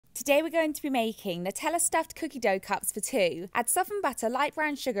Today we're going to be making Nutella stuffed cookie dough cups for two. Add softened butter, light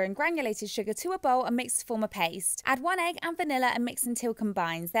brown sugar and granulated sugar to a bowl and mix to form a paste. Add 1 egg and vanilla and mix until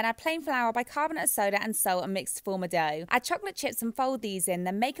combines. Then add plain flour, bicarbonate of soda and salt and mix to form a dough. Add chocolate chips and fold these in,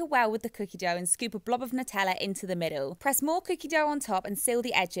 then make a well with the cookie dough and scoop a blob of Nutella into the middle. Press more cookie dough on top and seal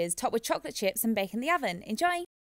the edges. Top with chocolate chips and bake in the oven. Enjoy!